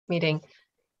meeting.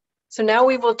 So now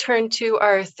we will turn to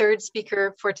our third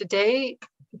speaker for today,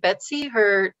 Betsy.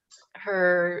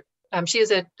 She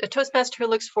is a Toastmaster who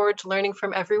looks forward to learning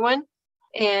from everyone,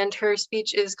 and her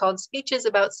speech is called Speeches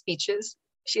About Speeches.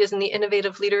 She is in the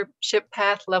Innovative Leadership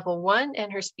Path Level 1,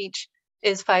 and her speech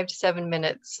is 5 to 7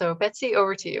 minutes. So Betsy,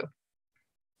 over to you.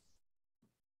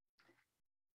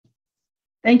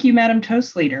 Thank you, Madam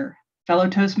Toast Leader, fellow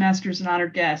Toastmasters and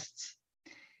honored guests.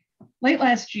 Late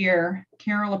last year,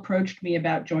 Carol approached me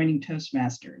about joining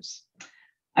Toastmasters.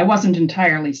 I wasn't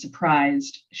entirely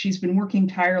surprised. She's been working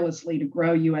tirelessly to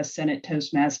grow US Senate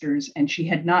Toastmasters, and she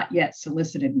had not yet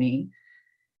solicited me.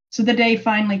 So the day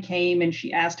finally came and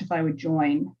she asked if I would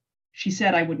join. She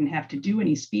said I wouldn't have to do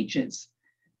any speeches.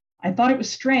 I thought it was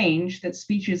strange that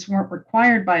speeches weren't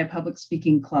required by a public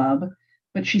speaking club,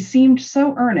 but she seemed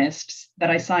so earnest that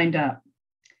I signed up.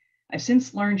 I've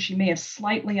since learned she may have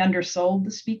slightly undersold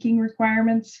the speaking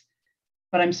requirements,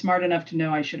 but I'm smart enough to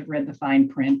know I should have read the fine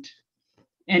print.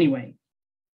 Anyway,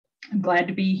 I'm glad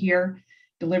to be here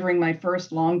delivering my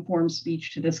first long form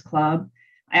speech to this club.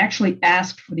 I actually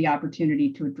asked for the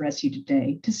opportunity to address you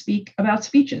today to speak about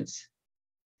speeches.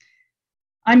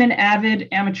 I'm an avid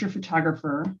amateur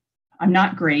photographer. I'm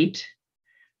not great,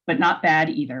 but not bad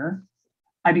either.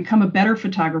 I become a better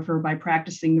photographer by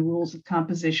practicing the rules of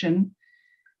composition,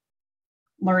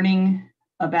 learning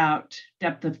about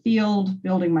depth of field,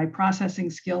 building my processing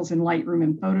skills in Lightroom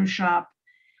and Photoshop,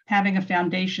 having a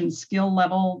foundation skill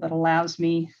level that allows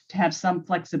me to have some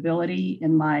flexibility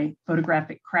in my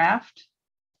photographic craft.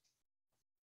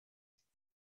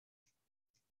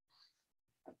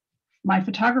 My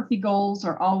photography goals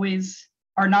are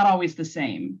not always the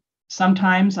same.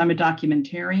 Sometimes I'm a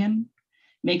documentarian,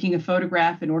 making a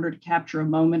photograph in order to capture a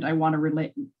moment I want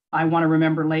to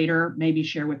remember later, maybe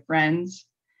share with friends.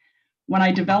 When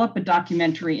I develop a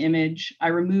documentary image, I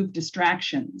remove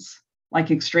distractions like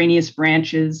extraneous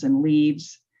branches and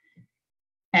leaves,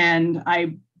 and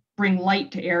I bring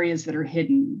light to areas that are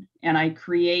hidden, and I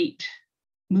create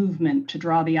movement to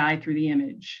draw the eye through the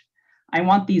image. I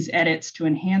want these edits to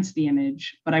enhance the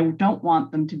image, but I don't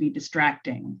want them to be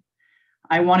distracting.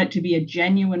 I want it to be a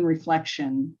genuine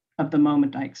reflection of the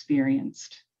moment I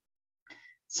experienced.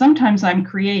 Sometimes I'm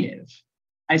creative.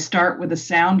 I start with a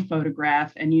sound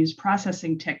photograph and use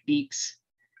processing techniques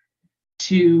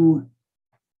to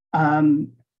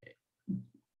bring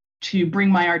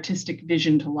my artistic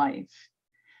vision to life.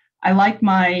 I like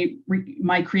my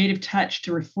creative touch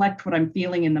to reflect what I'm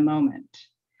feeling in the moment.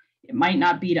 It might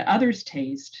not be to others'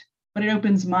 taste, but it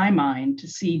opens my mind to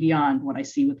see beyond what I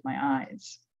see with my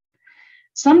eyes.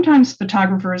 Sometimes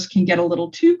photographers can get a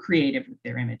little too creative with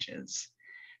their images.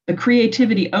 The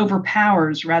creativity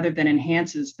overpowers rather than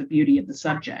enhances the beauty of the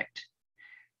subject.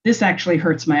 This actually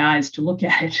hurts my eyes to look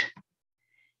at it.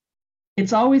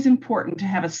 It's always important to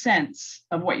have a sense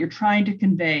of what you're trying to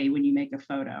convey when you make a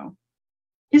photo.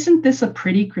 Isn't this a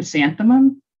pretty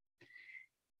chrysanthemum?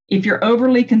 If you're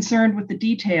overly concerned with the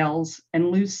details and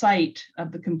lose sight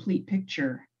of the complete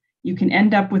picture, you can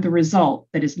end up with a result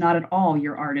that is not at all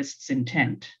your artist's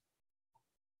intent.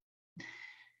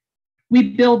 We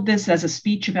build this as a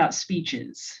speech about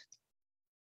speeches.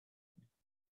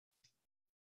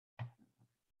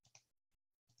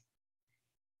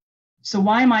 So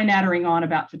why am I nattering on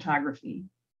about photography?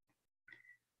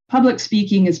 Public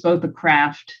speaking is both a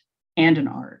craft and an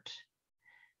art.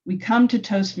 We come to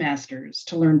Toastmasters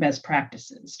to learn best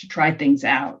practices, to try things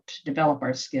out, to develop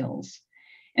our skills.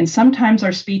 And sometimes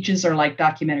our speeches are like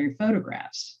documentary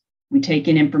photographs. We take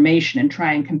in information and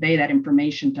try and convey that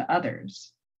information to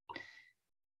others,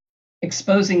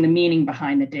 exposing the meaning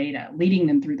behind the data, leading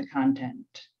them through the content.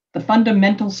 The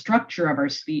fundamental structure of our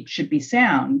speech should be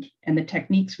sound, and the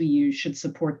techniques we use should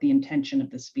support the intention of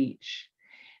the speech.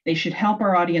 They should help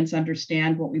our audience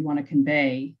understand what we want to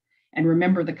convey and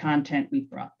remember the content we've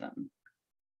brought them.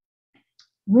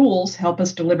 Rules help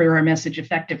us deliver our message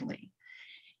effectively,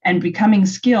 and becoming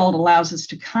skilled allows us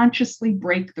to consciously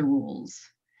break the rules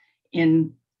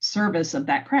in service of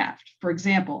that craft. For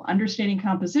example, understanding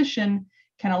composition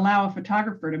can allow a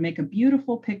photographer to make a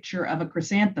beautiful picture of a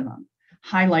chrysanthemum,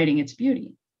 highlighting its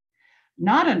beauty.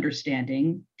 Not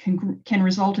understanding can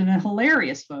result in a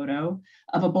hilarious photo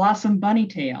of a blossom bunny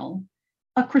tail,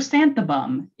 a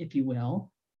chrysanthemum, if you will.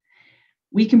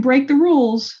 We can break the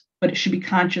rules, but it should be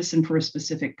conscious and for a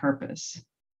specific purpose.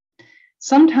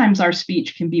 Sometimes our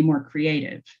speech can be more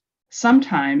creative.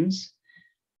 Sometimes,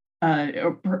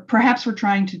 perhaps we're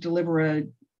trying to deliver a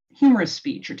humorous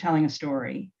speech or telling a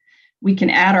story. We can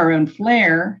add our own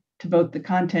flair to both the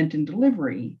content and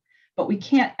delivery, but we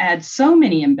can't add so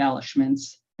many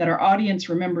embellishments that our audience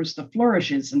remembers the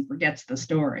flourishes and forgets the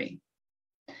story.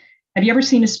 Have you ever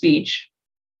seen a speech,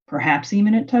 perhaps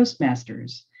even at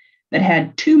Toastmasters, that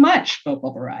had too much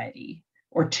vocal variety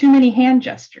or too many hand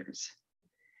gestures?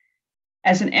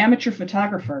 As an amateur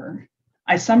photographer,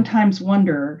 I sometimes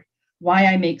wonder why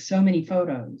I make so many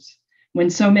photos when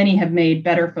so many have made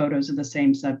better photos of the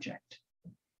same subject.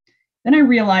 Then I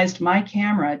realized my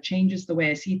camera changes the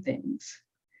way I see things,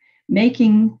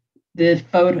 making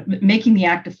the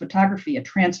act of photography a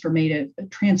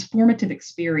transformative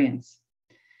experience.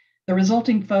 The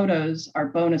resulting photos are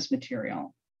bonus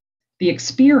material. The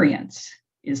experience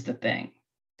is the thing.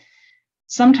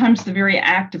 Sometimes the very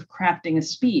act of crafting a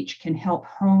speech can help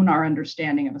hone our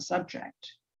understanding of a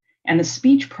subject, and the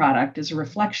speech product is a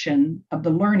reflection of the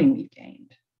learning we've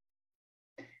gained.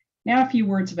 Now, a few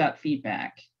words about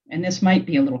feedback, and this might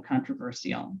be a little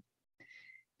controversial.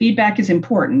 Feedback is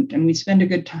important, and we spend a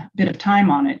good bit of time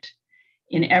on it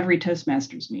in every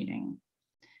Toastmasters meeting.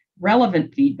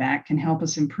 Relevant feedback can help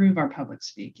us improve our public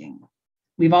speaking.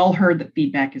 We've all heard that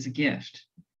feedback is a gift,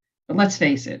 but let's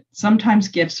face it, sometimes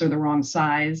gifts are the wrong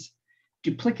size,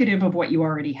 duplicative of what you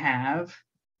already have,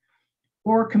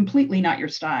 or completely not your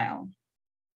style.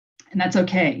 And that's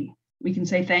okay. We can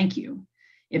say thank you,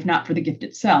 if not for the gift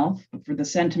itself, but for the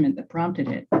sentiment that prompted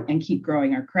it, and keep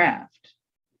growing our craft.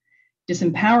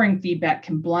 Disempowering feedback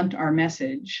can blunt our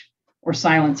message or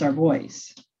silence our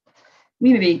voice.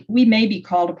 We may be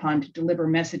called upon to deliver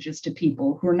messages to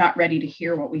people who are not ready to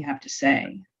hear what we have to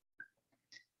say.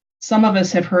 Some of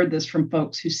us have heard this from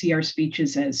folks who see our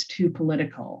speeches as too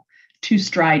political, too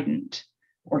strident,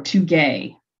 or too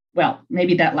gay. Well,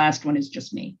 maybe that last one is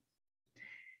just me.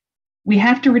 We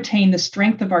have to retain the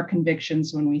strength of our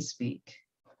convictions when we speak.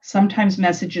 Sometimes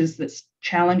messages that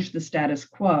challenge the status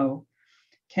quo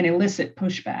can elicit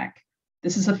pushback.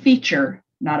 This is a feature,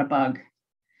 not a bug.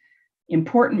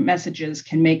 Important messages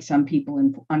can make some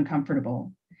people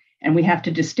uncomfortable, and we have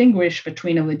to distinguish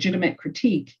between a legitimate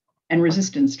critique and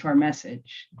resistance to our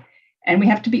message. And we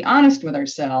have to be honest with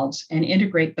ourselves and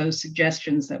integrate those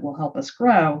suggestions that will help us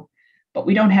grow, but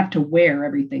we don't have to wear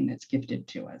everything that's gifted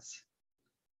to us.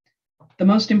 The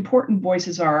most important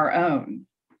voices are our own,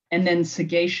 and then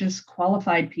sagacious,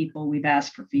 qualified people we've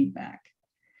asked for feedback.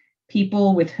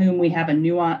 People with whom we can have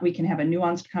a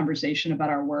nuanced conversation about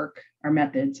our work, our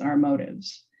methods, our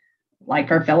motives,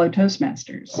 like our fellow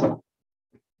Toastmasters.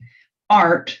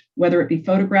 Art, whether it be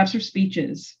photographs or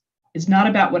speeches, is not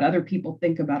about what other people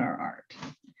think about our art.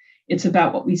 It's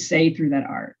about what we say through that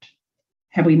art.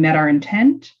 Have we met our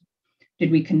intent? Did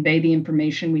we convey the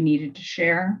information we needed to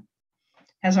share?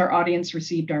 Has our audience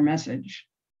received our message?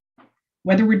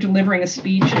 Whether we're delivering a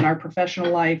speech in our professional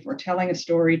life or telling a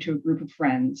story to a group of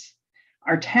friends,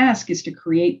 our task is to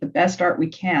create the best art we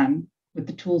can with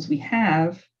the tools we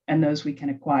have and those we can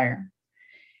acquire.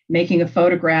 Making a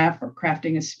photograph or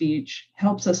crafting a speech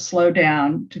helps us slow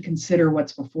down to consider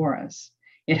what's before us.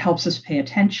 It helps us pay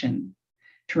attention,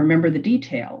 to remember the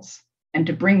details, and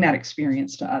to bring that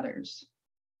experience to others.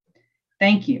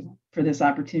 Thank you for this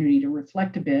opportunity to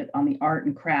reflect a bit on the art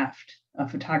and craft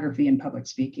of photography and public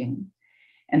speaking.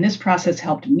 And this process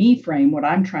helped me frame what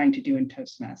I'm trying to do in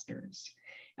Toastmasters.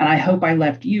 And I hope I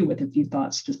left you with a few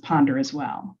thoughts to ponder as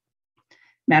well.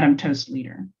 Madam Toast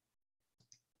Leader.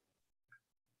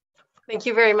 Thank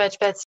you very much, Betsy.